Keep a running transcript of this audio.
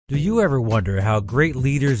Do you ever wonder how great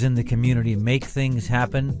leaders in the community make things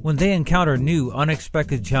happen? When they encounter new,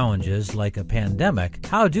 unexpected challenges like a pandemic,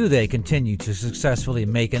 how do they continue to successfully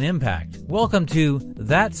make an impact? Welcome to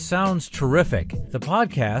That Sounds Terrific, the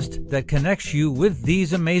podcast that connects you with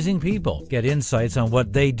these amazing people. Get insights on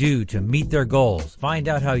what they do to meet their goals, find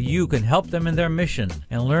out how you can help them in their mission,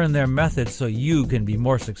 and learn their methods so you can be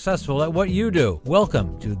more successful at what you do.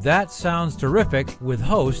 Welcome to That Sounds Terrific with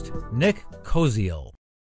host Nick Koziel.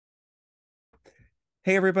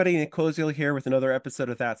 Hey everybody, Nick Koziel here with another episode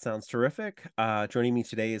of That Sounds Terrific. Joining me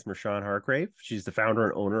today is Mershawn Hargrave. She's the founder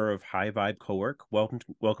and owner of High Vibe Cowork. Welcome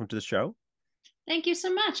to the show. Thank you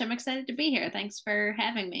so much. I'm excited to be here. Thanks for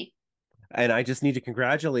having me. And I just need to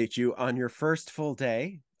congratulate you on your first full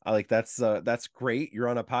day. That's great. You're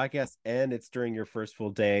on a podcast and it's during your first full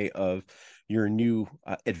day of your new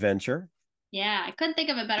adventure. Yeah, I couldn't think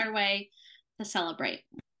of a better way to celebrate.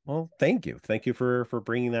 Well, thank you. Thank you for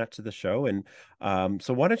bringing that to the show. And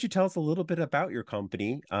so why don't you tell us a little bit about your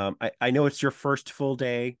company? I know it's your first full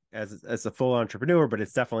day as a full entrepreneur, but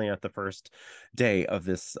it's definitely not the first day of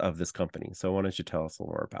this company. So why don't you tell us a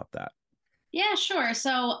little more about that? Yeah, sure.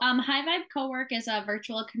 So High Vibe Cowork is a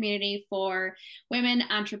virtual community for women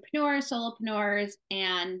entrepreneurs, solopreneurs,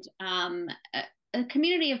 and a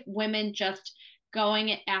community of women just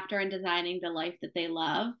going after and designing the life that they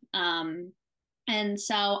love. And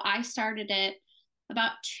so I started it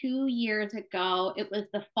about 2 years ago. It was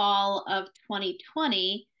the fall of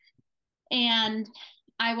 2020. And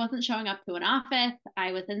I wasn't showing up to an office.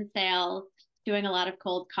 I was in sales, doing a lot of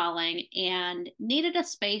cold calling, and needed a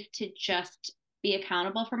space to just be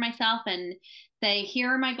accountable for myself and say, here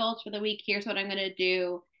are my goals for the week. Here's what I'm going to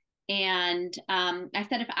do. And I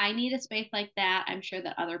said, if I need a space like that, I'm sure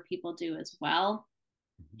that other people do as well.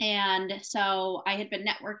 And so I had been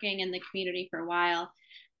networking in the community for a while.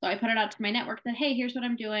 So I put it out to my network that, hey, here's what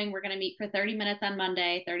I'm doing. We're going to meet for 30 minutes on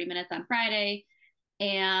Monday, 30 minutes on Friday.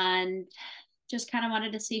 And just kind of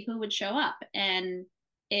wanted to see who would show up. And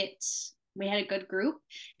we had a good group.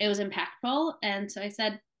 It was impactful. And so I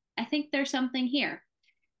said, I think there's something here.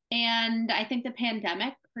 And I think the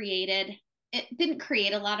pandemic didn't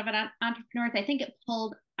create a lot of entrepreneurs. I think it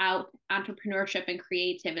pulled out entrepreneurship and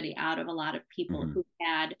creativity out of a lot of people who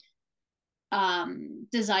had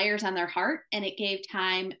desires on their heart, and it gave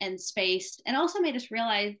time and space, and also made us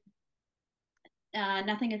realize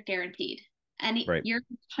nothing is guaranteed. Right. Your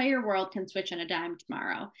entire world can switch in a dime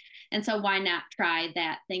tomorrow. And so why not try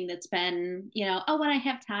that thing that's been, when I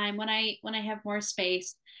have time, when I have more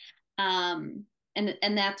space. And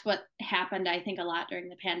that's what happened, I think, a lot during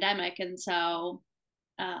the pandemic. And so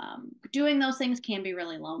doing those things can be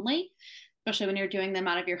really lonely, especially when you're doing them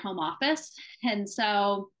out of your home office. And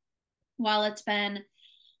so while it's been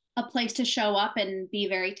a place to show up and be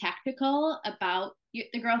very tactical about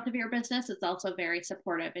the growth of your business, it's also very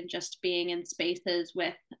supportive in just being in spaces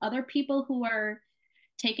with other people who are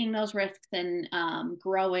taking those risks and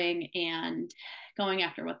growing and going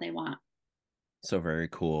after what they want. So very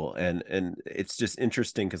cool. And it's just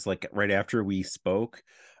interesting because right after we spoke,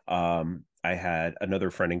 I had another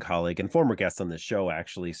friend and colleague and former guest on the show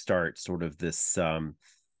actually start sort of this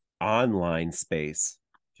online space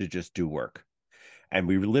to just do work. And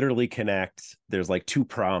we literally connect. There's like 2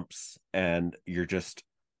 prompts and you're just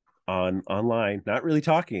online, not really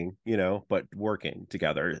talking, but working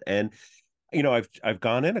together. And, I've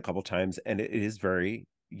gone in a couple times and it is very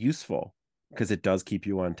useful because it does keep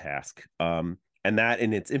you on task. And that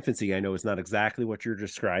in its infancy, I know is not exactly what you're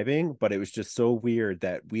describing, but it was just so weird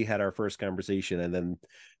that we had our first conversation and then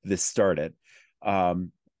this started.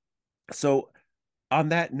 So on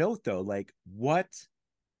that note, though, what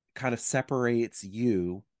kind of separates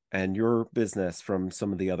you and your business from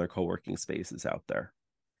some of the other co-working spaces out there?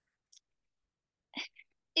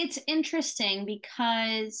 It's interesting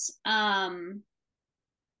because I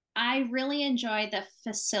really enjoy the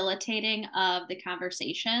facilitating of the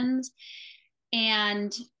conversations.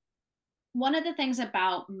 And one of the things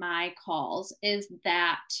about my calls is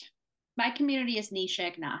that my community is niche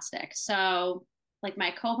agnostic. So, like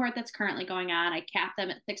my cohort that's currently going on, I cap them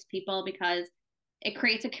at 6 people because it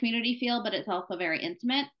creates a community feel, but it's also very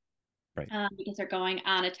intimate, right? Because they're going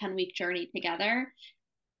on a 10-week journey together.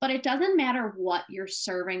 But it doesn't matter what you're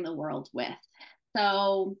serving the world with.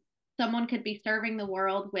 So, someone could be serving the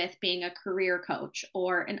world with being a career coach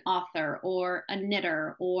or an author or a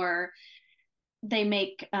knitter, or they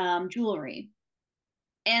make jewelry,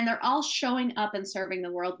 and they're all showing up and serving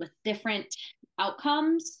the world with different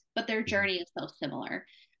outcomes, but their journey is so similar.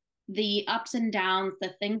 The ups and downs,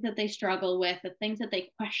 the things that they struggle with, the things that they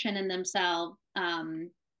question in themselves,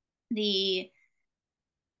 the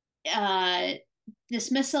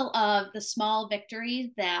dismissal of the small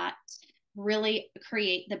victories that really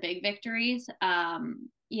create the big victories.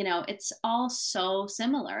 It's all so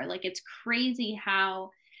similar. Like, it's crazy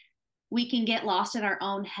how we can get lost in our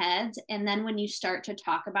own heads. And then when you start to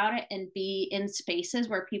talk about it and be in spaces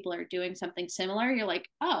where people are doing something similar, you're like,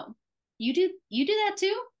 oh, you do that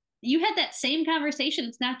too? You had that same conversation.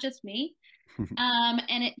 It's not just me.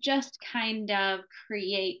 And it just kind of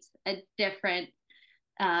creates a different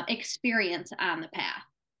experience on the path.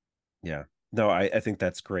 Yeah. No, I think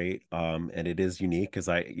that's great. And it is unique because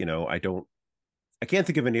I can't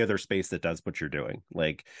think of any other space that does what you're doing.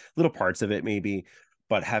 Like little parts of it maybe,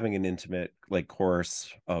 but having an intimate like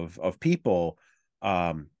course of people,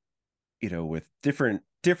 um, with different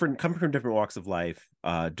coming from different walks of life,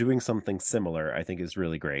 doing something similar, I think is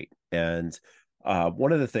really great. And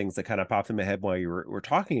one of the things that kind of popped in my head while you were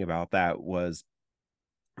talking about that was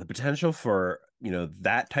the potential for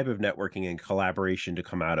that type of networking and collaboration to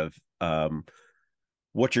come out of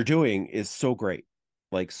what you're doing is so great.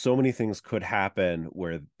 Like so many things could happen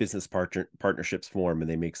where business partnerships form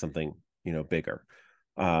and they make something bigger.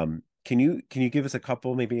 Can you give us a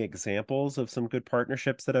couple maybe examples of some good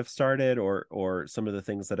partnerships that have started, or some of the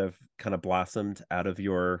things that have kind of blossomed out of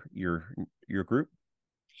your group?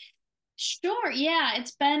 Sure. Yeah,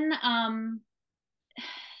 it's been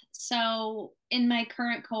so in my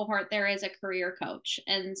current cohort there is a career coach.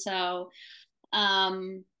 And so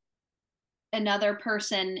um another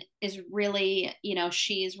person is really,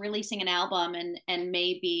 she's releasing an album and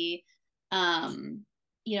maybe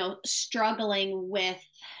struggling with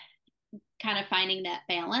kind of finding that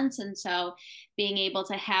balance. And so being able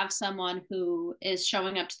to have someone who is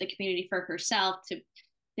showing up to the community for herself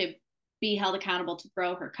to be held accountable to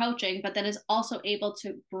grow her coaching, but then is also able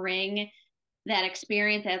to bring that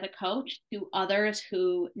experience as a coach to others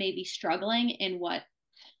who may be struggling in what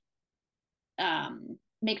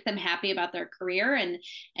makes them happy about their career, and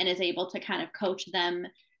is able to kind of coach them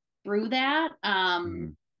through that.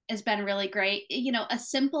 Mhm. Has been really great. A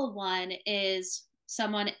simple one is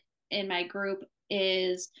someone in my group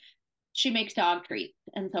is she makes dog treats,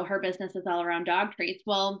 and so her business is all around dog treats.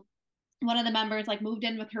 Well, one of the members like moved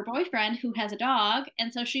in with her boyfriend who has a dog,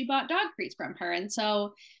 and so she bought dog treats from her. And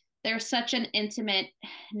so there's such an intimate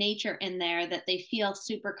nature in there that they feel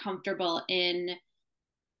super comfortable in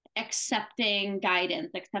accepting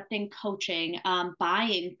guidance, accepting coaching,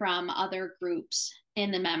 buying from other groups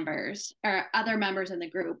in the members or other members in the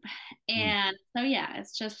group. Mhm. And so, yeah,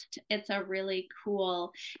 it's a really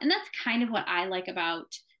cool, and that's kind of what I like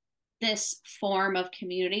about this form of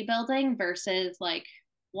community building versus like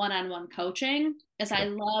one-on-one coaching is I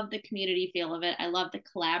Sure. love the community feel of it. I love the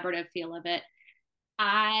collaborative feel of it.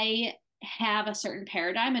 I have a certain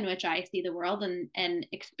paradigm in which I see the world, and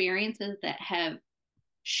experiences that have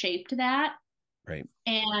shaped that, Right.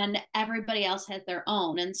 and everybody else has their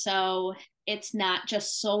own. And so it's not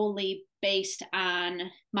just solely based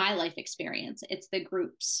on my life experience, it's the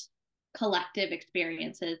group's collective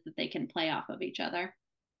experiences that they can play off of each other.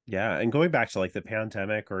 Yeah, and going back to like the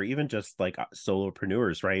pandemic or even just like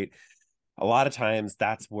solopreneurs, right? A lot of times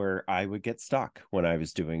that's where I would get stuck when I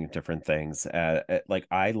was doing different things. Like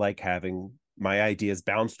I like having my ideas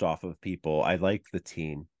bounced off of people. I like the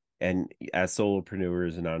team. And as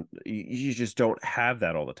solopreneurs you just don't have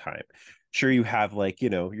that all the time. Sure, you have like,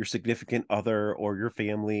 your significant other or your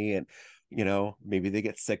family, and maybe they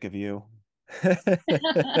get sick of you.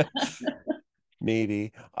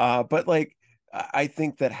 Maybe. But like I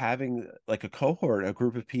think that having like a cohort, a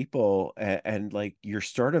group of people, and like you're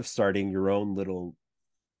starting your own little,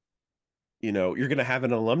 you're gonna have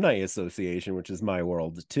an alumni association, which is my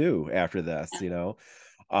world too after this.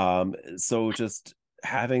 So just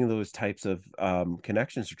having those types of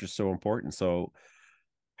connections are just so important. So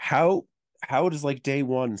how how does like day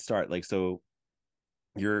one start? Like so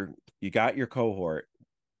you got your cohort.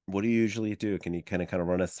 What do you usually do? Can you kind of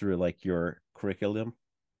run us through like your curriculum?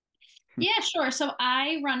 Yeah, sure. So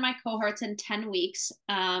I run my cohorts in 10 weeks.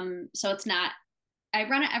 So it's not, I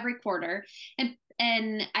run it every quarter, and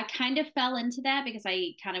I kind of fell into that because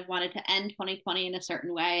I kind of wanted to end 2020 in a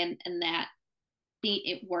certain way, and that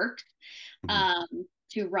it worked Mhm. um,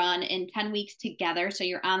 to run in 10 weeks together. So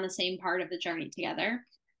you're on the same part of the journey together.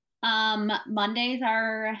 Mondays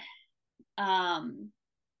are um,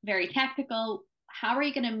 very tactical. How are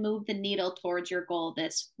you going to move the needle towards your goal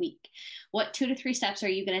this week? What 2 to 3 steps are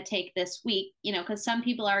you going to take this week? Because some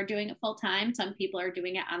people are doing it full time, some people are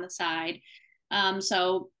doing it on the side.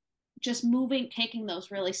 So just taking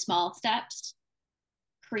those really small steps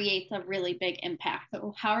creates a really big impact.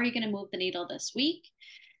 So, how are you going to move the needle this week?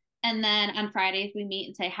 And then on Fridays, we meet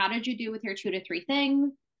and say, how did you do with your 2 to 3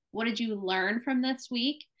 things? what did you learn from this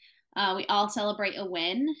week? We all celebrate a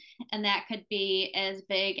win, and that could be as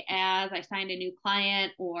big as I signed a new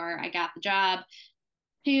client or I got the job,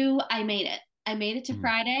 to I made it. I made it to Mhm.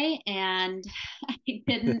 Friday, and I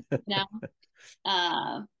didn't,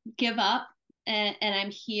 give up, and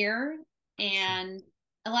I'm here. Sure. And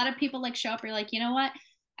a lot of people like show up, you're like, you know what?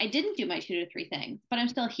 I didn't do my 2 to 3 things, but I'm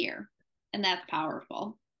still here. And that's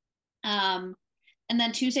powerful. Um, and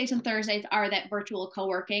then Tuesdays and Thursdays are that virtual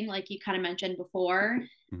co-working, like you kind of mentioned before.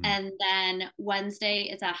 Mhm. And then Wednesday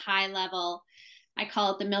is a high level, I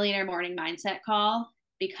call it the millionaire morning mindset call,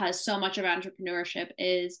 because so much of entrepreneurship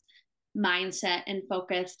is mindset and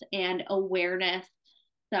focused and awareness.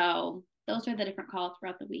 So those are the different calls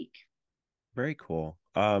throughout the week. Very cool.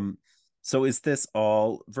 So is this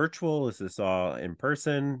all virtual? Is this all in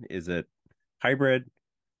person? Is it hybrid?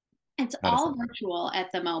 It's How does all that work? virtual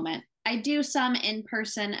at the moment. I do some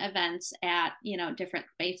in-person events at, different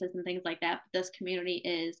spaces and things like that, but this community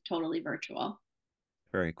is totally virtual.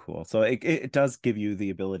 Very cool. So it does give you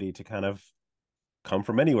the ability to kind of come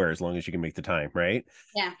from anywhere as long as you can make the time, right?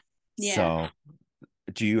 Yeah. Yeah. So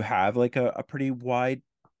do you have like a pretty wide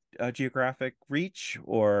geographic reach,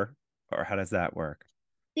 or how does that work?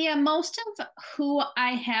 Yeah, most of who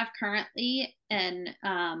I have currently and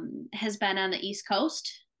has been on the East Coast,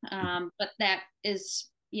 Mhm. but that is,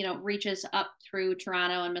 reaches up through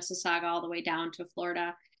Toronto and Mississauga all the way down to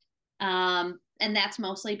Florida. And that's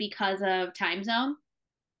mostly because of time zone.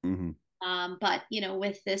 Mhm. But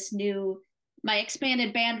with this new, my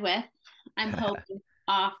expanded bandwidth, I'm hoping to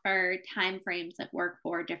offer time frames that work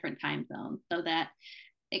for different time zones so that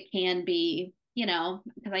it can be,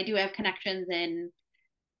 because I do have connections in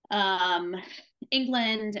um,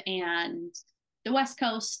 England and the West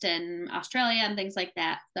Coast and Australia and things like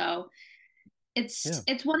that. So Yeah,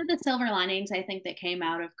 it's one of the silver linings I think that came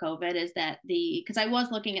out of COVID, is that because I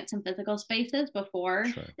was looking at some physical spaces before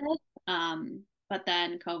sure. this, but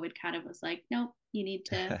then COVID kind of was like, nope, you need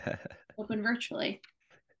to open virtually.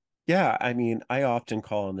 Yeah, I mean, I often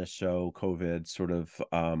call on this show COVID sort of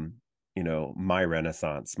my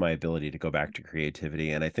renaissance, my ability to go back to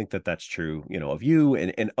creativity. And I think that that's true, of you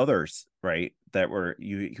and others, right? That were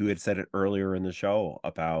you who had said it earlier in the show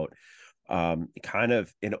about kind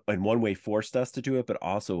of in one way forced us to do it, but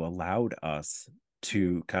also allowed us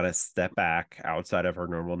to kind of step back outside of our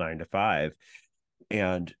normal 9 to 5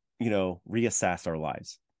 and, reassess our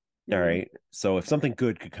lives. All Mm-hmm. right. So if something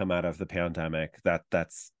good could come out of the pandemic,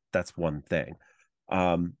 that's one thing.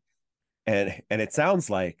 Um, and it sounds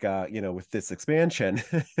like with this expansion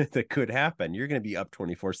that could happen, you're going to be up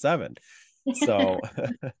 24/7. So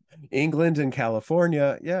England and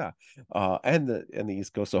California, yeah, and the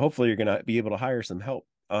East Coast. So hopefully you're going to be able to hire some help.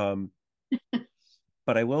 But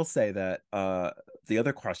I will say that the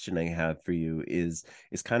other question I have for you is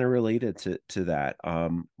kind of related to that.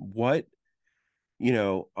 What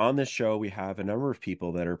on this show, we have a number of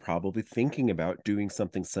people that are probably thinking about doing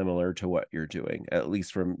something similar to what you're doing, at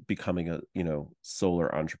least from becoming a,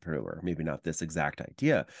 solar entrepreneur. Maybe not this exact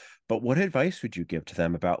idea, but what advice would you give to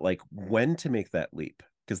them about like when to make that leap?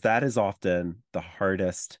 Because that is often the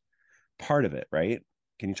hardest part of it, right?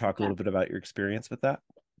 Can you talk a Yeah. little bit about your experience with that?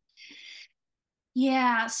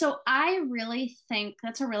 Yeah, so I really think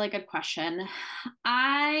that's a really good question.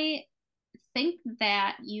 I think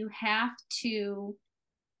that you have to,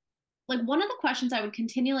 like, one of the questions I would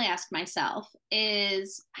continually ask myself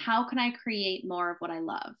is, how can I create more of what I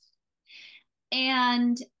love?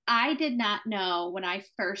 And I did not know when I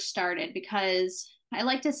first started, because I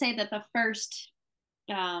like to say that the first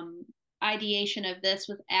um, ideation of this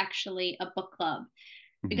was actually a book club,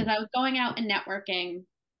 because Mhm. I was going out and networking,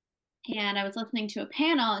 and I was listening to a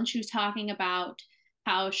panel, and she was talking about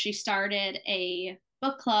how she started a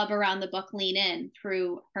book club around the book Lean In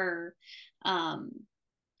through um,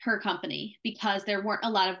 her company, because there weren't a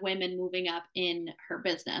lot of women moving up in her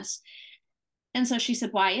business. And so she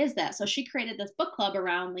said, "Why is that?" So she created this book club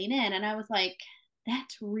around Lean In, and I was like,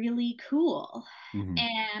 "That's really cool." Mhm.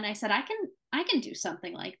 And I said, "I can do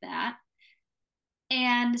something like that."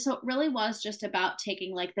 And so it really was just about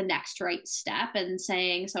taking like the next right step and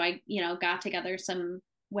saying, so I, got together some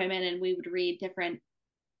women, and we would read different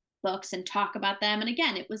books and talk about them. And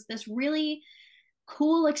again, it was this really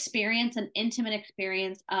cool experience, an intimate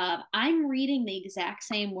experience of, I'm reading the exact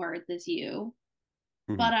same words as you,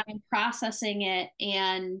 Mhm. but I'm processing it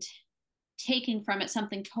and taking from it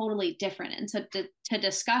something totally different. And so to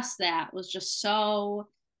discuss that was just so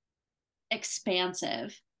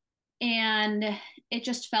expansive, and it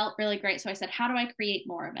just felt really great. So I said, how do I create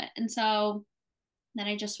more of it? And so then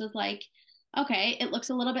I just was like, okay, it looks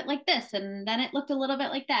a little bit like this, and then it looked a little bit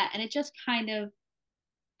like that, and it just kind of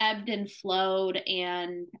ebbed and flowed,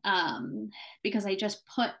 and because I just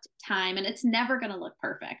put time, and it's never going to look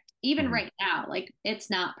perfect. Even Mhm. right now, like it's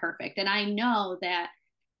not perfect. And I know that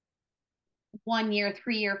 1 year,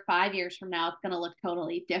 3 year, 5 years from now, it's going to look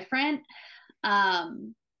totally different.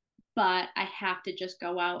 Um, but I have to just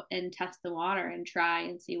go out and test the water and try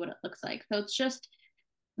and see what it looks like. So it's just,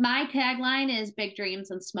 my tagline is big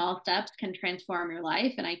dreams and small steps can transform your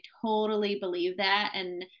life. And I totally believe that.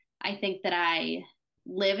 And I think that I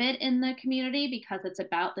live it in the community because it's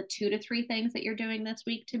about the 2 to 3 things that you're doing this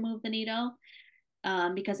week to move the needle.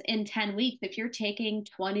 Because in 10 weeks, if you're taking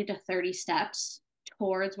 20 to 30 steps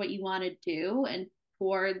towards what you want to do and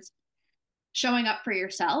towards showing up for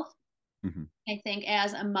yourself, Mhm. I think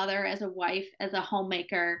as a mother, as a wife, as a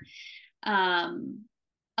homemaker, um,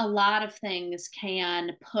 a lot of things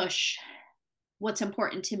can push what's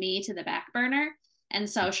important to me to the back burner. And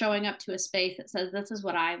so showing up to a space that says, this is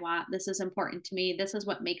what I want, this is important to me, this is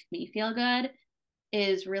what makes me feel good,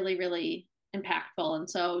 is really, really impactful. And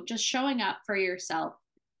so just showing up for yourself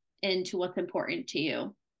into what's important to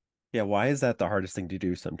you. Yeah, why is that the hardest thing to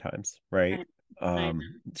do sometimes, right? I, I,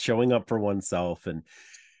 Showing up for oneself. And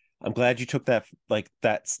I'm glad you took that, like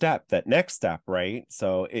that step, that next step, right?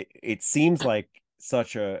 So it seems like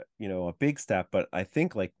such a, a big step, but I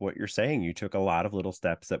think like what you're saying, you took a lot of little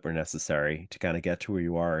steps that were necessary to kind of get to where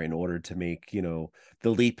you are in order to make, the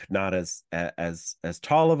leap not as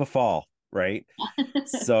tall of a fall, right?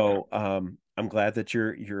 So I'm glad that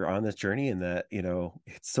you're on this journey, and that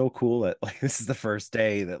it's so cool that like this is the first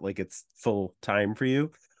day that like it's full time for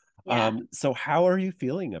you. yeah. So how are you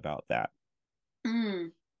feeling about that?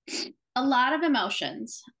 Mm. A lot of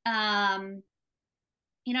emotions.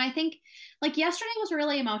 I think like yesterday was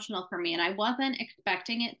really emotional for me, and I wasn't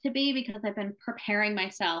expecting it to be because I've been preparing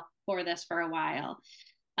myself for this for a while.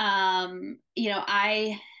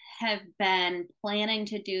 I have been planning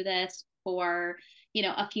to do this for,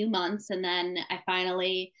 a few months. And then I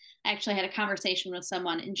actually had a conversation with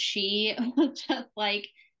someone, and she was just like,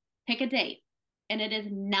 pick a date. And it is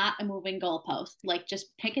not a moving goalpost. Like,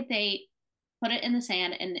 just pick a date, put it in the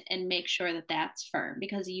sand, and make sure that that's firm,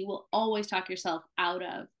 because you will always talk yourself out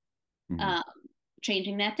of Mhm. um,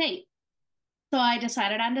 changing that date. So I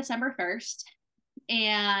decided on December 1st.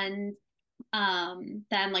 And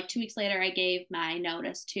then, like 2 weeks later, I gave my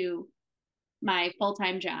notice to my full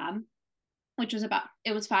time job, which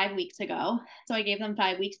it was 5 weeks ago. So I gave them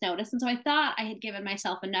 5 weeks notice. And so I thought I had given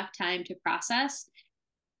myself enough time to process.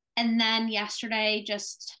 And then yesterday,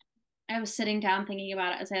 I was sitting down thinking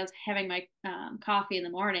about it as I was having my coffee in the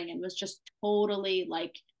morning, and was just totally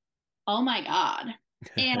like, oh my God.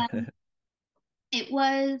 And it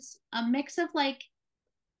was a mix of like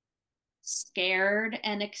scared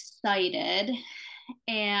and excited,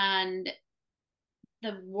 and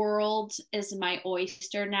the world is my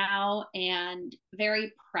oyster now, and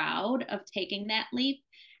very proud of taking that leap.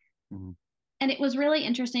 Mhm. And it was really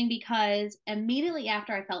interesting because immediately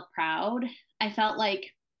after I felt proud, I felt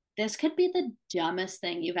like this could be the dumbest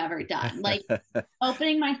thing you've ever done. Like,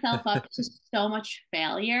 opening myself up to so much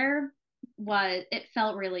failure, it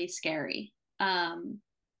felt really scary.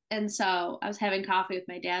 And so I was having coffee with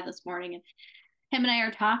my dad this morning, and him and I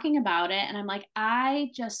are talking about it, and I'm like,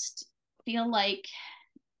 I just feel like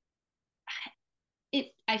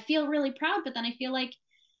I feel really proud, but then I feel like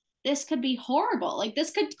this could be horrible. Like,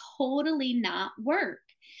 this could totally not work.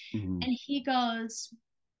 Mhm. And he goes,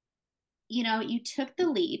 you took the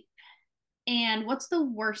leap, and what's the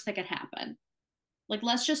worst that could happen? Like,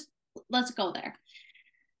 let's go there.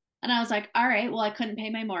 And I was like, all right, well, I couldn't pay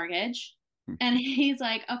my mortgage. And he's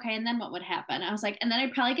like, okay, and then what would happen? I was like, and then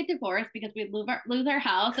I'd probably get divorced because we'd lose our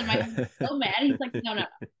house. And my husband was so mad. He's like, no, no,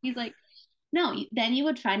 no. He's like, no, then you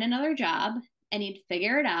would find another job, and you'd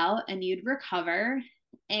figure it out, and you'd recover,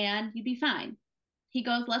 and you'd be fine. He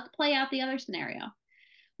goes, let's play out the other scenario.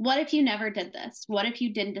 What if you never did this? What if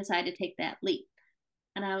you didn't decide to take that leap?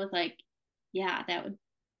 And I was like, yeah, that would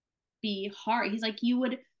be hard. He's like, you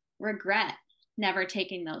would regret never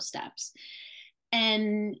taking those steps.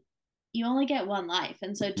 And you only get one life.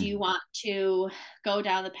 And so, do you Mhm. want to go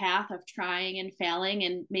down the path of trying and failing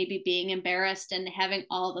and maybe being embarrassed and having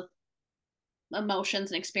all the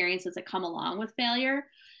emotions and experiences that come along with failure?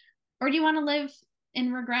 Or do you want to live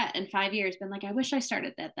in regret in 5 years, been like, I wish I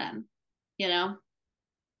started that then, you know?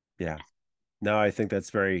 Yeah. No, I think that's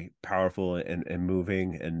very powerful and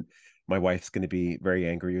moving. And my wife's going to be very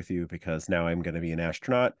angry with you because now I'm going to be an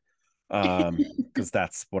astronaut. Because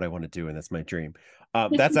that's what I want to do, and that's my dream.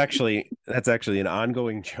 That's actually an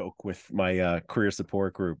ongoing joke with my career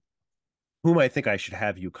support group, whom I think I should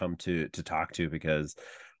have you come to talk to, because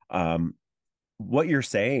um what you're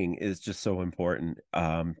saying is just so important,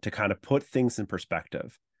 to kind of put things in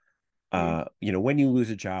perspective. When you lose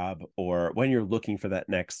a job, or when you're looking for that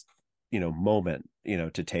next, moment,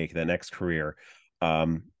 to take the next career,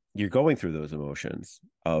 you're going through those emotions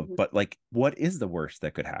of, Mm-hmm. but like, what is the worst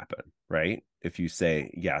that could happen, right? If you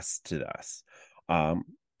say yes to this, um,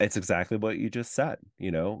 it's exactly what you just said.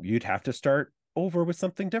 You'd have to start over with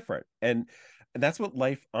something different. And that's what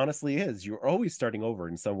life honestly is. You're always starting over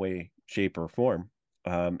in some way, shape, or form.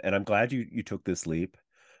 And I'm glad you took this leap.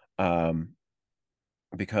 Um,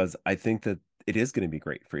 because I think that it is going to be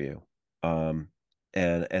great for you. Um,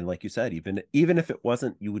 and like you said, even if it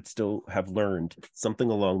wasn't, you would still have learned something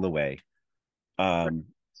along the way. Um,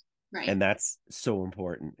 Right. and that's so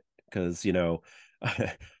important because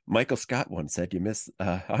Michael Scott once said you miss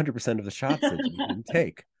 100% of the shots that you didn't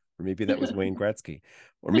take. Or maybe that was Wayne Gretzky,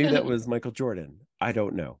 or maybe that was Michael Jordan. I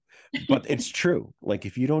don't know, but it's true. Like,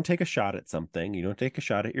 if you don't take a shot at something, you don't take a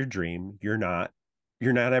shot at your dream, you're not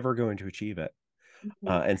ever going to achieve it.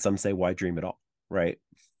 Mhm. And some say, why dream at all? Right.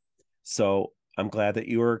 So I'm glad that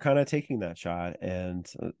you were kind of taking that shot. And,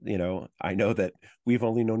 I know that we've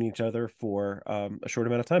only known each other for a short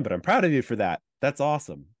amount of time, but I'm proud of you for that. That's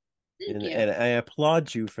awesome. Thank And, you. and I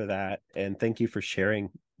applaud you for that. And thank you for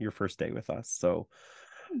sharing your first day with us. So,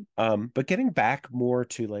 but getting back more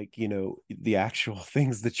to, like, the actual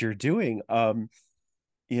things that you're doing,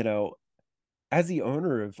 you know, as the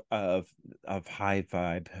owner of High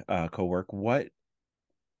Vibe Cowork,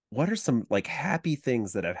 what are some, like, happy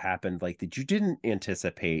things that have happened, like, that you didn't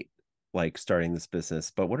anticipate, like, starting this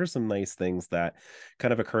business, but what are some nice things that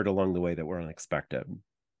kind of occurred along the way that were unexpected?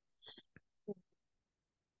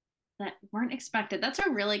 That weren't expected. That's a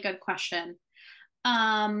really good question.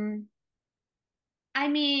 Um, I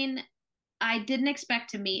mean, I didn't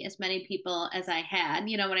expect to meet as many people as I had.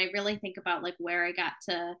 When I really think about like where I got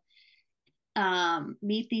to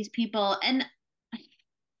meet these people, and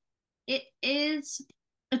it is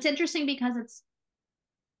it's interesting because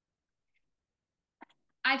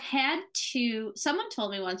I've had to someone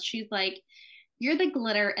told me once, she's like, you're the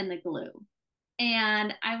glitter and the glue.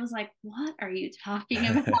 And I was like, what are you talking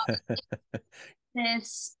about?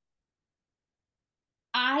 This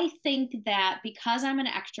I think that because I'm an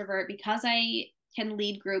extrovert, because I can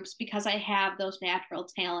lead groups, because I have those natural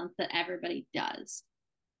talents that everybody does.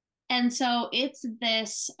 And so it's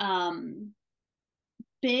this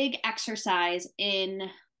big exercise in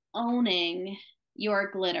owning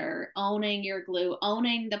your glitter, owning your glue,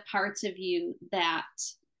 owning the parts of you that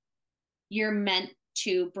you're meant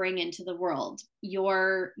to bring into the world,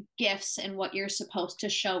 your gifts and what you're supposed to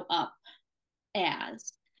show up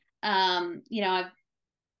as. I've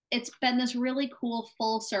it's been this really cool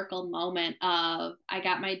full circle moment of I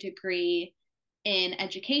got my degree in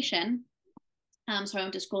education. So I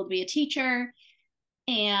went to school to be a teacher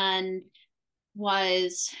and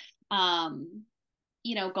was, um,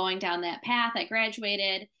 going down that path. I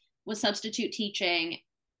graduated, was substitute teaching.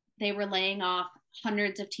 They were laying off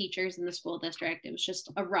hundreds of teachers in the school district. It was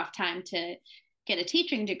just a rough time to get a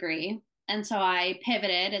teaching degree. And so I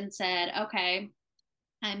pivoted and said, okay,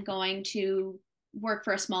 I'm going to work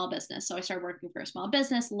for a small business. So I started working for a small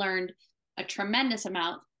business, learned a tremendous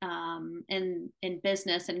amount in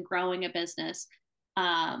business and growing a business.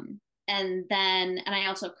 And I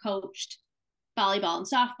also coached volleyball and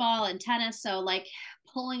softball and tennis. So like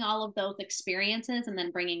pulling all of those experiences and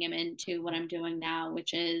then bringing them into what I'm doing now,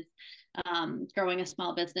 which is growing a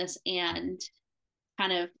small business and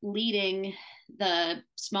kind of leading the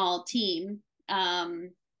small team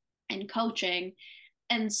and coaching.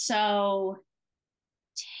 And so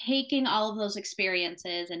taking all of those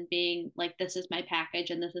experiences and being like, this is my package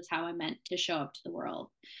and this is how I'm meant to show up to the world.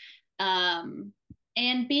 Um,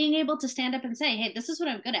 and being able to stand up and say, hey, this is what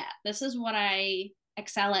I'm good at. This is what I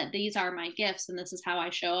excel at. These are my gifts and this is how I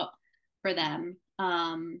show up for them.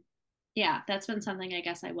 Yeah, that's been something I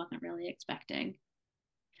guess I wasn't really expecting.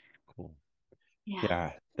 Cool. Yeah.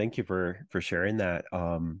 Yeah, thank you for sharing that.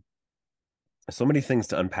 So many things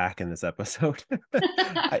to unpack in this episode.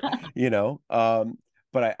 I you know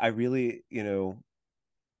but I really,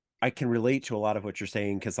 I can relate to a lot of what you're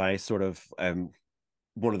saying, because I sort of am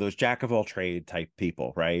one of those jack of all trade type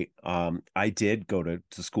people, right? I did go to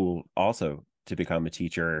school also to become a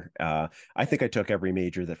teacher. I think I took every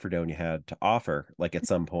major that Fredonia had to offer, like, at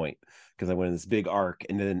some point, because I went in this big arc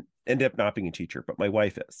and then ended up not being a teacher, but my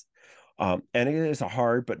wife is. And it is a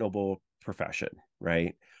hard but noble profession,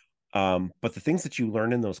 right? But the things that you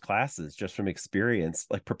learn in those classes, just from experience,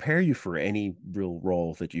 like, prepare you for any real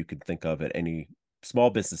role that you could think of at any small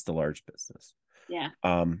business to large business. Yeah.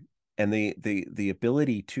 And the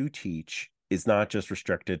ability to teach is not just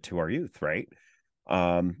restricted to our youth, right?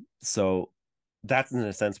 So that's in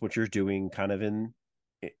a sense what you're doing kind of in,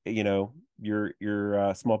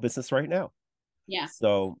 your small business right now. Yeah.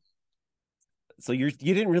 So you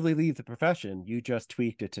didn't really leave the profession, you just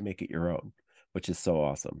tweaked it to make it your own, which is so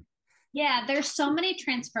awesome. Yeah, there's so many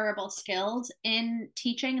transferable skills in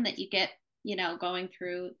teaching that you get, going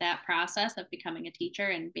through that process of becoming a teacher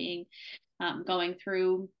and being going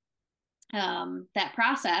through that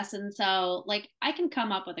process. And so, like, I can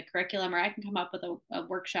come up with a curriculum or I can come up with a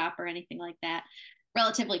workshop or anything like that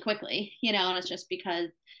relatively quickly, and it's just because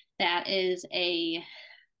that is a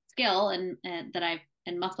skill and that I've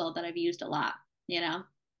and muscle that I've used a lot, you know.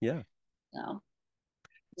 Yeah. So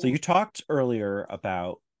So yeah. you talked earlier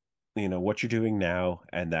about, what you're doing now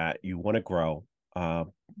and that you want to grow.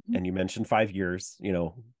 And you mentioned 5 years,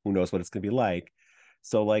 who knows what it's going to be like.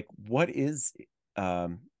 So, like, what is,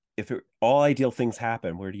 if all ideal things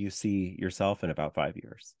happen, where do you see yourself in about 5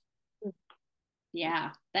 years?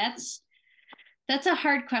 Yeah, that's a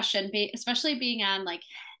hard question, especially being on like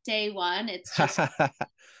day one. It's just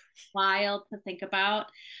wild to think about.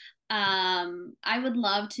 I would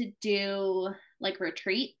love to do like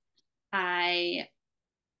retreat. I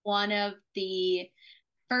One of the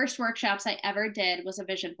first workshops I ever did was a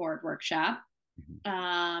vision board workshop.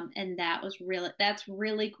 And that's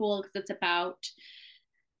really cool because it's about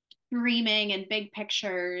dreaming and big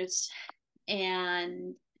pictures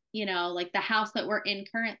and like the house that we're in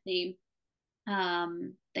currently,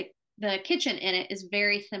 the kitchen in it is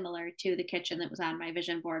very similar to the kitchen that was on my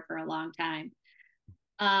vision board for a long time.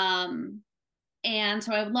 Um, and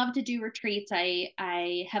so I would love to do retreats.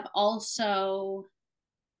 I have also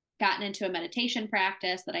gotten into a meditation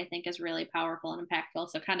practice that I think is really powerful and impactful.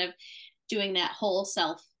 So kind of doing that whole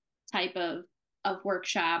self type of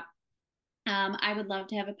workshop. I would love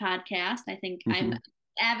to have a podcast. I think I'm Hmm. an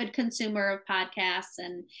avid consumer of podcasts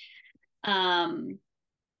and um,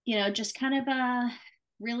 just kind of a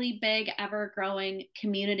really big, ever growing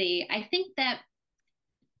community. I think that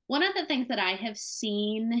one of the things that I have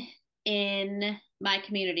seen in my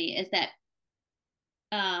community is that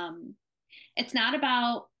um, it's not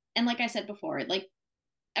about, and like I said before, like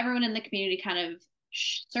everyone in the community kind of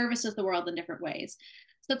services the world in different ways.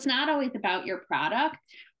 So it's not always about your product.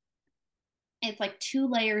 It's like two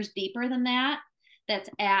layers deeper than that. That's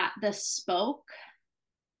at the spoke.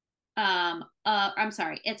 I'm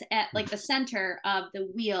sorry. It's at like the center of the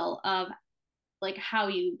wheel of like how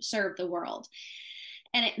you serve the world,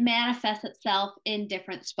 and it manifests itself in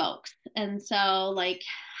different spokes. And so, like,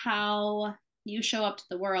 how you show up to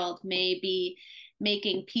the world may be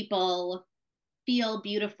making people feel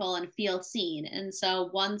beautiful and feel seen. And so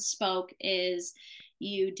one spoke is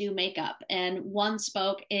you do makeup, and one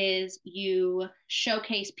spoke is you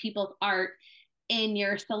showcase people's art in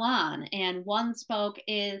your salon, and one spoke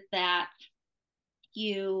is that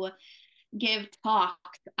you give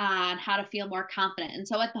talks on how to feel more confident. And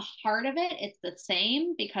so at the heart of it, it's the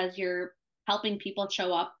same because you're helping people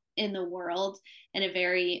show up in the world in a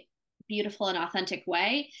very beautiful and authentic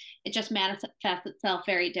way. It just manifests itself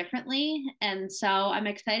very differently. And so I'm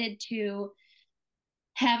excited to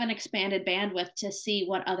have an expanded bandwidth to see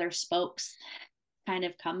what other spokes kind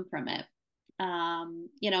of come from it.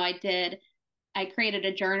 I created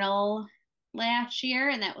a journal last year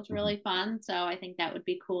and that was Hmm. really fun. So I think that would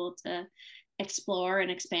be cool to explore and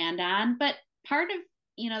expand on. But part of,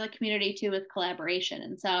 the community too is collaboration.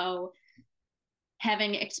 And so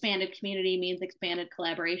having expanded community means expanded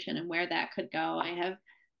collaboration, and where that could go, I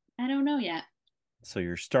don't know yet. So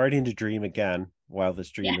you're starting to dream again while this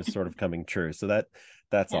Yeah. dream is sort of coming true. So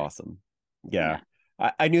that's Yeah. awesome. Yeah.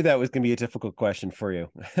 Yeah. I knew that was going to be a difficult question for you.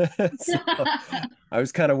 So I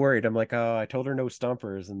was kind of worried. I'm like, oh, I told her no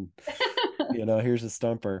stumpers, and here's a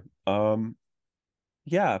stumper.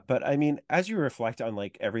 Yeah, but I mean, as you reflect on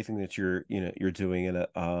like everything that you're doing in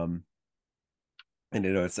and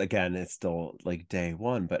it's still like day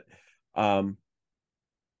one, but um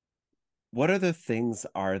what other things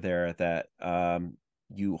are there that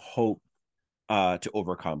you hope to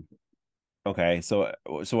overcome? Okay, so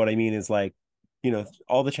what I mean is like,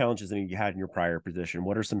 all the challenges that you had in your prior position,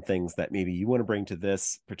 what are some things that maybe you want to bring to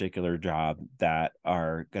this particular job that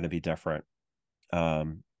are going to be different,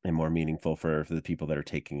 and more meaningful for the people that are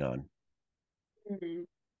taking on? Mhm.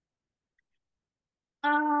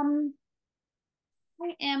 Um,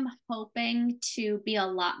 I am hoping to be a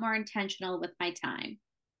lot more intentional with my time.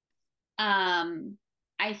 Um,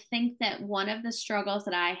 I think that one of the struggles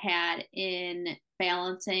that I had in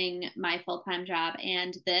balancing my full-time job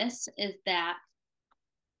and this is that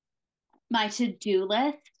my to-do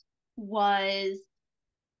list was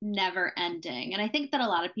never ending. And I think that a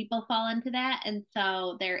lot of people fall into that. And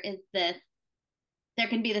so there is this there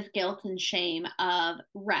can be this guilt and shame of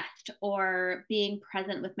rest or being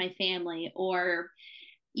present with my family, or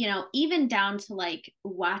even down to like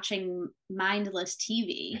watching mindless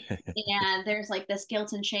TV. And there's like this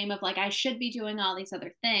guilt and shame of like, I should be doing all these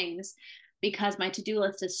other things because my to do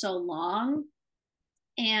list is so long.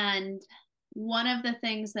 And one of the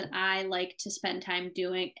things that I like to spend time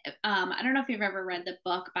doing, I don't know if you've ever read the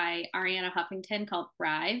book by Ariana Huffington called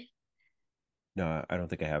Thrive. No, I don't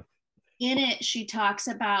think I have. In it, she talks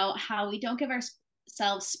about how we don't give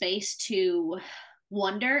ourselves space to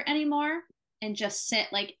wonder anymore and just sit.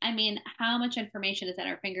 Like, I mean, how much information is at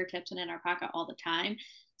our fingertips and in our pocket all the time?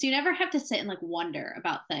 So you never have to sit and like wonder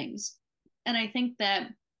about things. And I think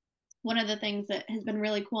that one of the things that has been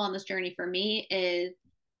really cool on this journey for me is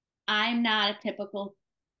I'm not a typical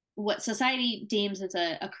what society deems as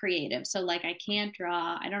a creative. So like I can't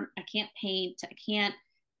draw, I can't paint, I can't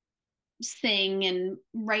sing and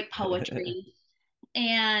write poetry.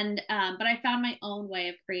 And but I found my own way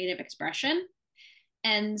of creative expression.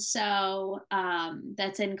 And so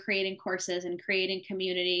that's in creating courses and creating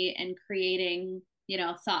community and creating,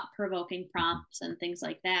 thought provoking prompts and things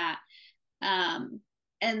like that. Um,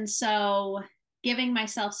 and so giving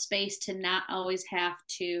myself space to not always have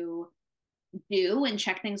to do and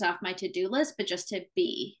check things off my to-do list, but just to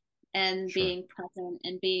be, and Sure. being present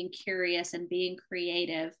and being curious and being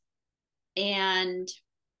creative, and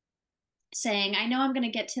saying, I know I'm going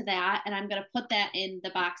to get to that and I'm going to put that in the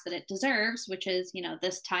box that it deserves, which is,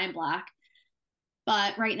 this time block.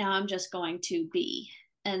 But right now I'm just going to be.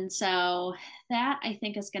 And so that I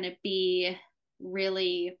think is going to be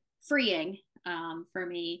really freeing for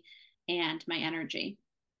me and my energy.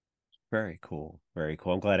 Very cool. Very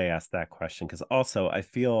cool. I'm glad I asked that question because also I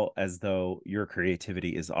feel as though your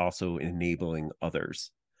creativity is also enabling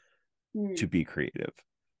others to Mm. be creative.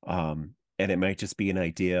 And it might just be an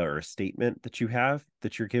idea or a statement that you have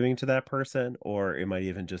that you're giving to that person, or it might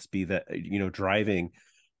even just be that, driving,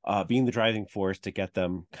 being the driving force to get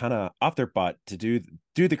them kind of off their butt to do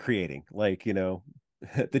the creating, like, the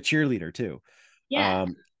cheerleader too. Yeah.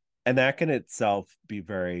 Um, and that can itself be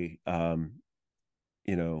very,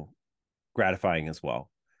 you know, gratifying as well.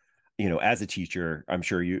 As a teacher, I'm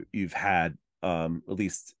sure you've had at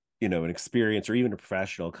least an experience or even a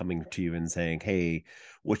professional coming to you and saying, hey,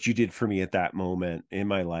 what you did for me at that moment in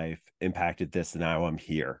my life impacted this, and now I'm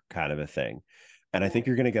here, kind of a thing. And I think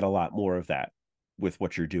you're going to get a lot more of that with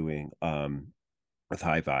what you're doing with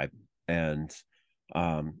High Vibe. And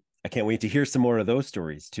I can't wait to hear some more of those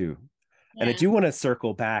stories too. And I Yeah. do want to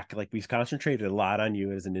circle back. Like, we've concentrated a lot on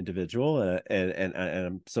you as an individual, and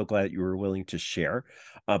I'm so glad you were willing to share.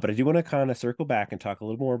 But I do want to kind of circle back and talk a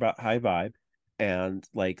little more about High Vibe and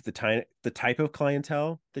like the type of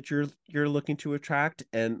clientele that you're looking to attract,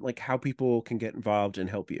 and like how people can get involved and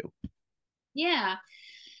help you. Yeah.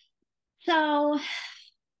 So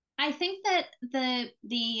I think that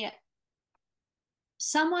the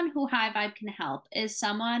someone who High Vibe can help is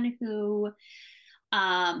someone who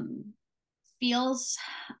um feels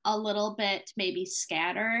a little bit maybe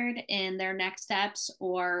scattered in their next steps,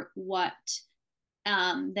 or what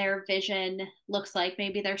their vision looks like.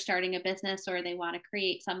 Maybe they're starting a business or they want to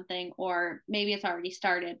create something, or maybe it's already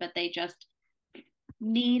started, but they just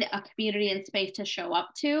need a community and space to show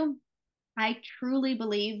up to. I truly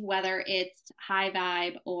believe whether it's High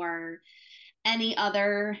Vibe or any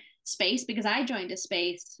other space, because I joined a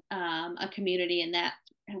space, a community, and that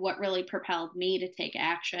what really propelled me to take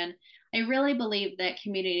action. I really believe that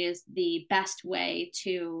community is the best way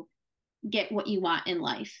to get what you want in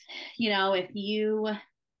life. If you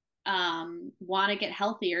want to get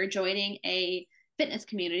healthier, joining a fitness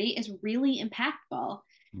community is really impactful.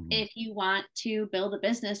 Mhm. If you want to build a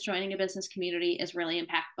business, joining a business community is really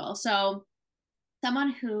impactful. So,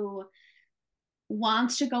 someone who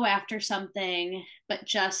wants to go after something, but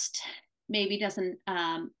just maybe doesn't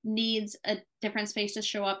needs a different space to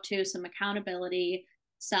show up to, some accountability,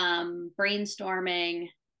 some brainstorming,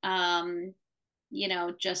 um,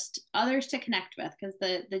 just others to connect with, because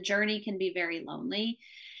the journey can be very lonely.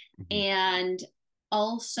 Mhm. And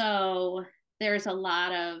also there's a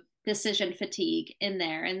lot of decision fatigue in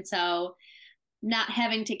there. And so not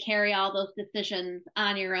having to carry all those decisions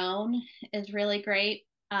on your own is really great.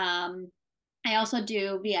 I also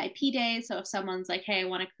do VIP days. So if someone's like, hey, I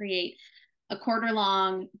want to create a quarter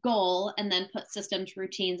long goal and then put systems,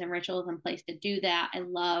 routines, and rituals in place to do that, I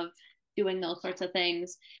love doing those sorts of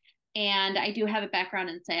things. And I do have a background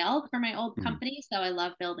in sales for my old Mhm. company. So I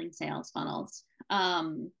love building sales funnels.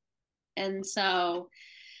 And so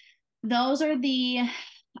those are the,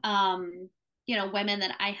 um, women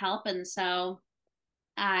that I help. And so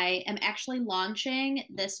I am actually launching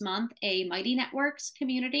this month a Mighty Networks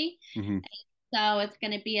community. Hmm. So it's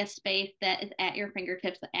going to be a space that is at your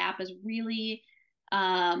fingertips. The app is really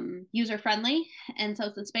user friendly. And so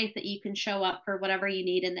it's a space that you can show up for whatever you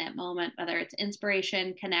need in that moment, whether it's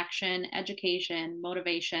inspiration, connection, education,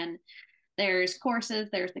 motivation. There's courses,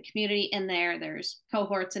 there's the community in there, there's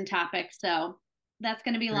cohorts and topics. So that's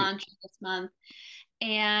going to be Great. launched this month.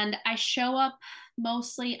 And I show up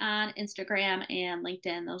mostly on Instagram and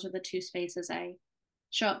LinkedIn. Those are the two spaces I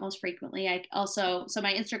show up most frequently. I also, so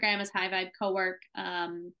my Instagram is High Vibe Cowork.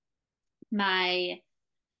 My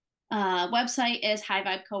website is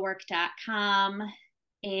highvibecowork.com,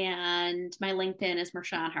 and my LinkedIn is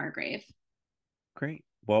Marshawn Hargrave. Great.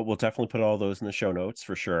 Well, we'll definitely put all those in the show notes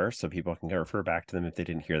for sure, so people can refer back to them if they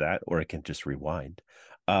didn't hear that, or it can just rewind.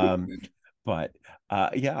 Um, but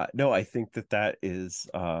yeah, no, I think that that is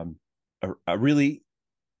a really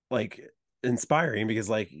like inspiring, because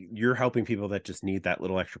like you're helping people that just need that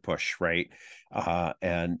little extra push, right?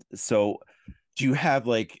 And so do you have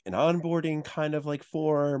like an onboarding kind of like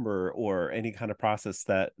form, or any kind of process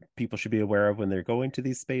that people should be aware of when they're going to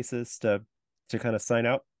these spaces to kind of sign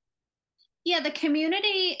up? Yeah, the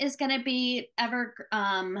community is going to be ever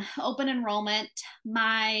open enrollment.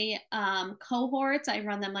 My cohorts, I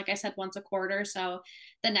run them, like I said, once a quarter. So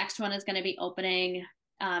the next one is going to be opening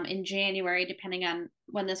in January, depending on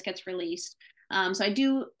when this gets released. So I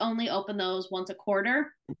do only open those once a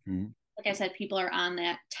quarter. Mhm. Like I said, people are on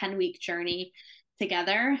that 10-week journey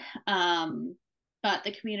together. But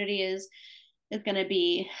the community is going to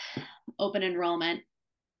be open enrollment.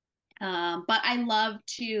 But I love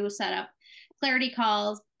to set up clarity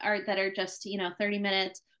calls that are just, 30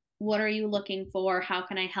 minutes. What are you looking for? How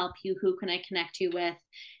can I help you? Who can I connect you with?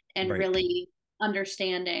 And Right. really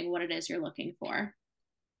understanding what it is you're looking for.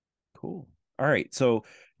 Cool. All right. So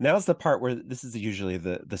now's the part where this is usually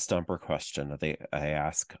the stumper question that I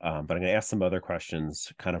ask. But I'm going to ask some other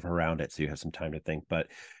questions kind of around it so you have some time to think. But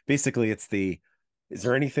basically, is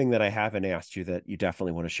there anything that I haven't asked you that you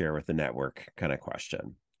definitely want to share with the network kind of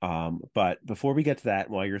question? But before we get to that,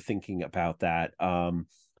 while you're thinking about that,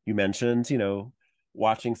 you mentioned,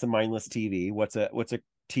 watching some mindless TV. What's a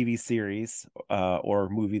TV series or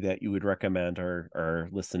movie that you would recommend our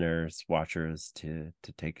listeners, watchers to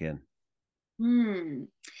take in? Hmm.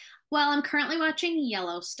 Well, I'm currently watching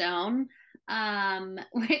Yellowstone,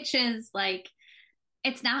 which is like,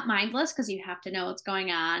 it's not mindless because you have to know what's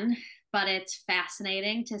going on, but it's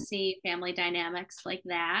fascinating to see family dynamics like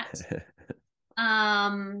that.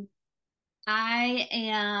 Um, I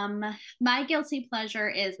am My guilty pleasure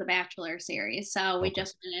is the Bachelor series. So we Okay.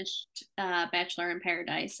 just finished Bachelor in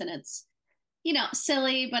Paradise, and it's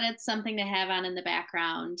silly, but it's something to have on in the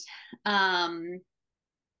background. Um,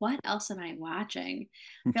 what else am I watching?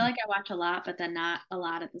 I feel like I watch a lot, but then not a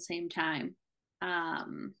lot at the same time.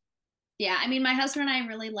 Um, yeah, I mean, my husband and I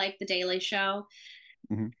really like The Daily Show,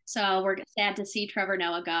 Mhm. so we're sad to see Trevor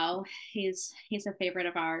Noah go. He's a favorite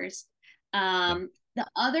of ours. Yeah. The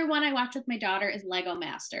other one I watch with my daughter is Lego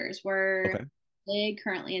Masters. We're Okay. big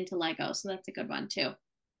currently into Lego, so that's a good one too.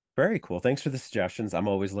 Very cool. Thanks for the suggestions. I'm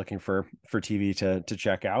always looking for TV to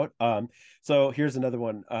check out. So here's another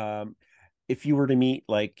one. If you were to meet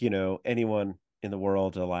like, anyone in the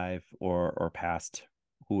world alive or past,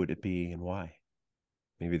 who would it be and why?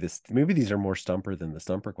 Maybe these are more stumper than the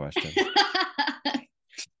stumper questions.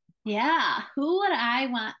 Yeah, who would I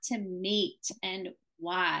want to meet and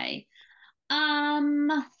why? Um,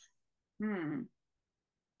 hmm.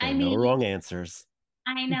 There I are no mean, wrong answers.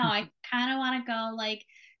 I know I kind of want to go like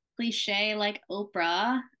cliche like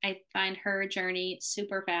Oprah. I find her journey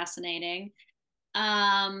super fascinating.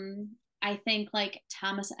 I think like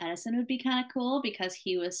Thomas Edison would be kind of cool because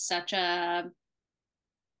he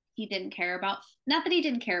didn't care about, not that he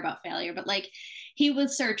didn't care about failure, but like he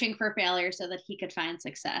was searching for failure so that he could find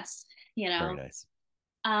success, you Very know. nice.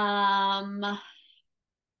 Um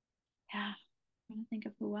yeah, I'm trying to think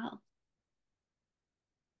of who else.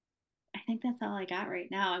 I think that's all I got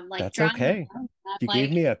right now. I'm like That's drawing a okay. blank. I'm You gave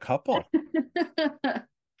like me a couple.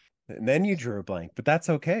 And then you drew a blank, but that's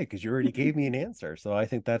okay because you already gave me an answer. So I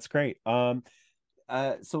think that's great.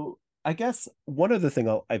 So I guess one other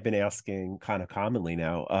thing I've been asking kind of commonly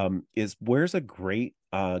now, is where's a great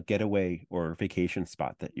getaway or vacation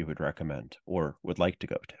spot that you would recommend or would like to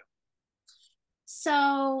go to?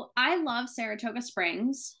 So I love Saratoga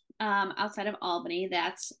Springs, outside of Albany.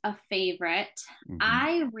 That's a favorite. Hmm.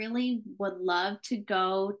 I really would love to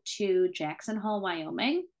go to Jackson Hole,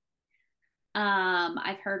 Wyoming.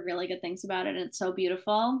 I've heard really good things about it, and it's so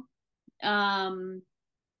beautiful. Um,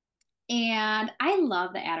 and I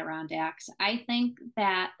love the Adirondacks. I think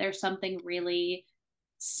that there's something really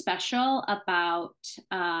special about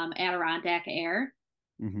Adirondack Air.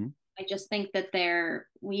 Mm-hmm. I just think that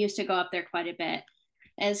we used to go up there quite a bit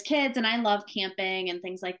as kids, and I love camping and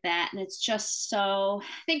things like that. And it's just so,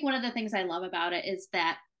 I think one of the things I love about it is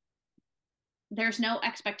that there's no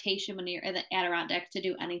expectation when you're in the Adirondacks to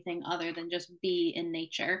do anything other than just be in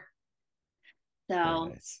nature. So,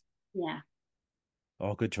 Nice. yeah.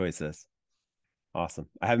 All good choices. Awesome.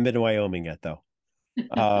 I haven't been to Wyoming yet though.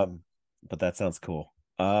 But that sounds cool.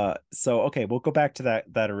 So okay, we'll go back to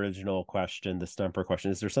that original question, the stumper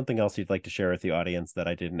question. Is there something else you'd like to share with the audience that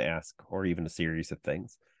I didn't ask, or even a series of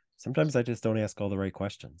things? Sometimes I just don't ask all the right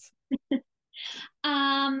questions.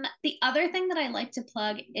 The other thing that I like to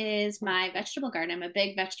plug is my vegetable garden. I'm a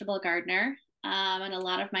big vegetable gardener. And a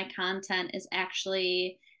lot of my content is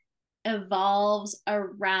actually evolves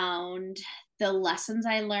around the lessons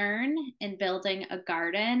I learn in building a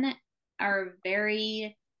garden are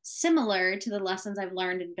very similar to the lessons I've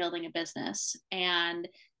learned in building a business. And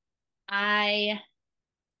I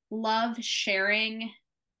love sharing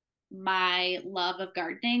my love of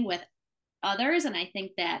gardening with others. And I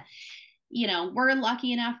think that, we're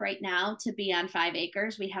lucky enough right now to be on 5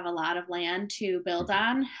 acres. We have a lot of land to build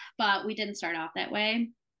on, but we didn't start off that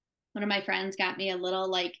way. One of my friends got me a little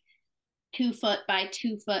 2-foot by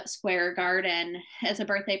 2-foot square garden as a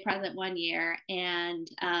birthday present one year. And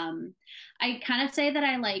I kind of say that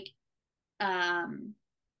I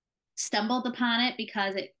stumbled upon it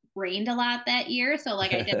because it rained a lot that year. So I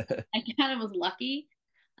kind of was lucky.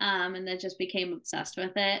 And then just became obsessed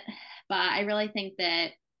with it. But I really think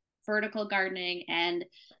that vertical gardening and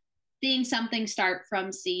seeing something start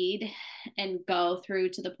from seed and go through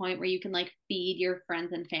to the point where you can feed your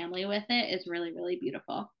friends and family with it is really, really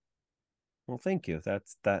beautiful. Well, thank you. That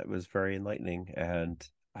was very enlightening, and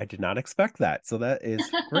I did not expect that. So that is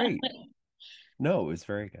great. No, it was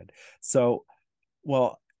very good. So,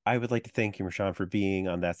 well, I would like to thank you, Marshawn, for being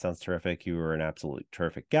on That Sounds Terrific. You were an absolutely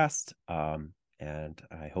terrific guest. And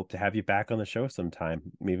I hope to have you back on the show sometime,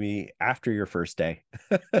 maybe after your first day.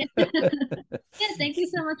 Yeah, thank you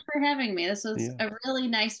so much for having me. This was a really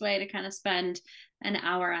nice way to kind of spend an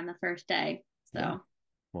hour on the first day. So, yeah.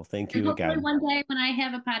 Well, thank you again. One day when I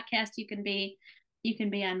have a podcast, you can be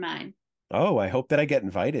on mine. Oh, I hope that I get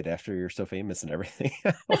invited after you're so famous and everything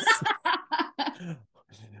else.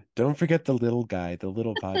 Don't forget the little guy, the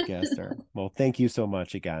little podcaster. Well, thank you so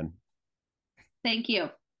much again. Thank you.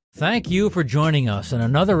 Thank you for joining us in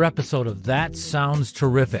another episode of That Sounds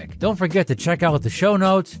Terrific. Don't forget to check out the show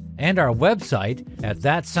notes and our website at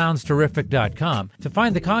thatsoundsterrific.com to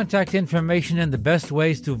find the contact information and the best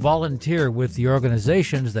ways to volunteer with the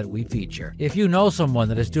organizations that we feature. If you know someone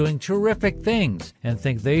that is doing terrific things and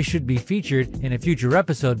think they should be featured in a future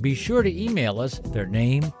episode, be sure to email us their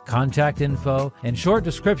name, contact info, and short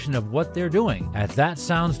description of what they're doing at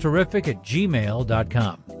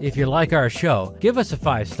thatsoundsterrific@gmail.com. If you like our show, give us a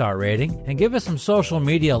 5-star rating and give us some social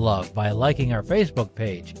media love by liking our Facebook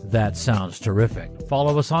page, That Sounds Terrific.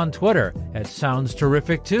 Follow us on Twitter at Sounds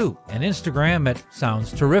Terrific 2 and Instagram at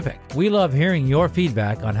Sounds Terrific. We love hearing your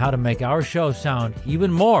feedback on how to make our show sound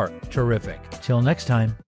even more terrific. Till next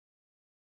time.